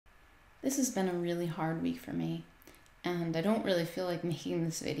This has been a really hard week for me, and I don't really feel like making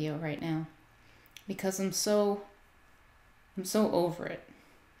this video right now because I'm so over it.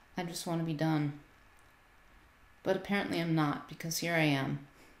 I just want to be done. But apparently I'm not, because here I am.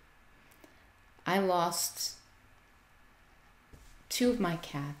 I lost two of my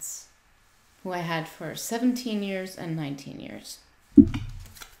cats who I had for 17 years and 19 years.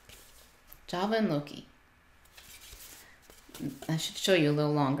 Java and Loki. I should show you a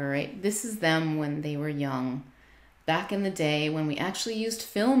little longer, right? This is them when they were young. Back in the day when we actually used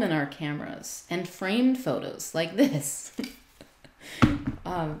film in our cameras and framed photos like this.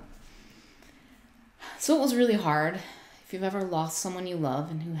 So it was really hard. If you've ever lost someone you love,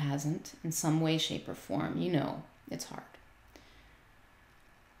 and who hasn't, in some way, shape, or form, you know it's hard.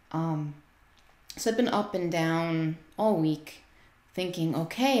 So I've been up and down all week thinking,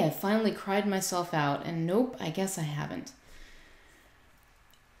 okay, I finally cried myself out, and nope, I guess I haven't.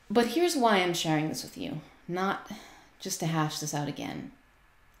 But here's why I'm sharing this with you. Not just to hash this out again,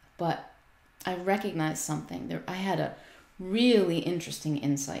 but I recognized something. I had a really interesting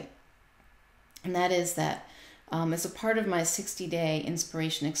insight. And that is that as a part of my 60-day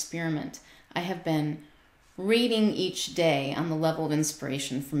inspiration experiment, I have been rating each day on the level of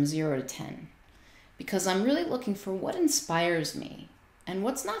inspiration from 0 to 10. Because I'm really looking for what inspires me and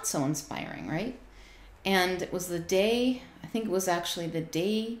what's not so inspiring, right? And it was the day, I think it was actually the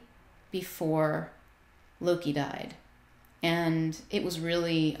day before Loki died. And it was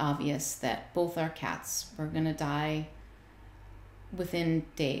really obvious that both our cats were going to die within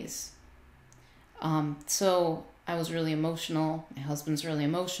days. So I was really emotional. My husband's really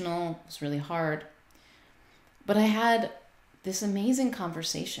emotional. It was really hard. But I had this amazing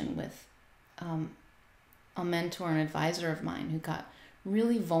conversation with a mentor and advisor of mine who got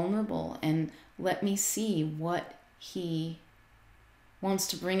really vulnerable and let me see what he wants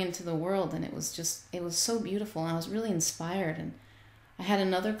to bring into the world. And it was so beautiful. And I was really inspired. And I had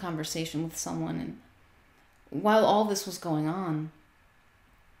another conversation with someone. And while all this was going on,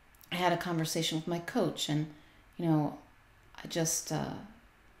 I had a conversation with my coach, and, you know, I just,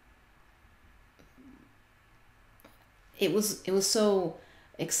 it was so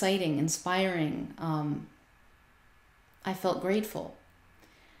exciting, inspiring. I felt grateful.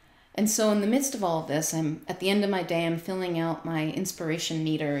 And so in the midst of all of this, at the end of my day, I'm filling out my inspiration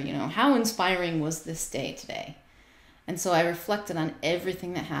meter, you know, how inspiring was this day today? And so I reflected on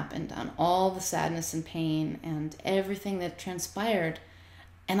everything that happened, on all the sadness and pain and everything that transpired.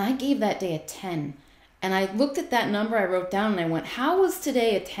 And I gave that day a 10. And I looked at that number I wrote down and I went, how was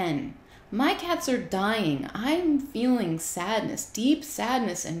today a 10? My cats are dying. I'm feeling sadness, deep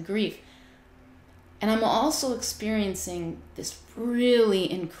sadness and grief. And I'm also experiencing this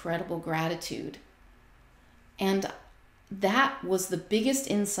really incredible gratitude. And that was the biggest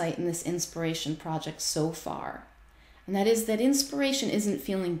insight in this inspiration project so far. And that is that inspiration isn't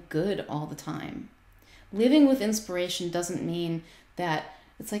feeling good all the time. Living with inspiration doesn't mean that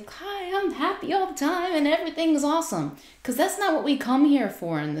it's like, hi, I'm happy all the time and everything's awesome. Because that's not what we come here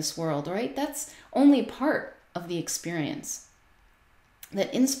for in this world, right? That's only part of the experience.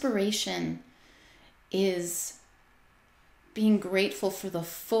 That inspiration is being grateful for the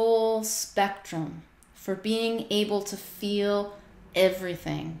full spectrum, for being able to feel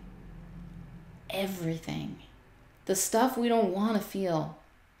everything. Everything. The stuff we don't want to feel.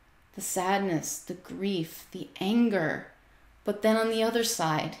 The sadness, the grief, the anger. But then on the other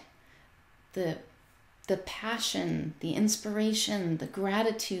side, the passion, the inspiration, the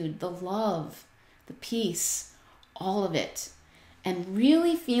gratitude, the love, the peace, all of it. And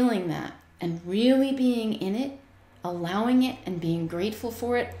really feeling that and really being in it, allowing it and being grateful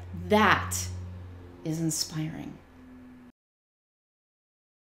for it, that is inspiring.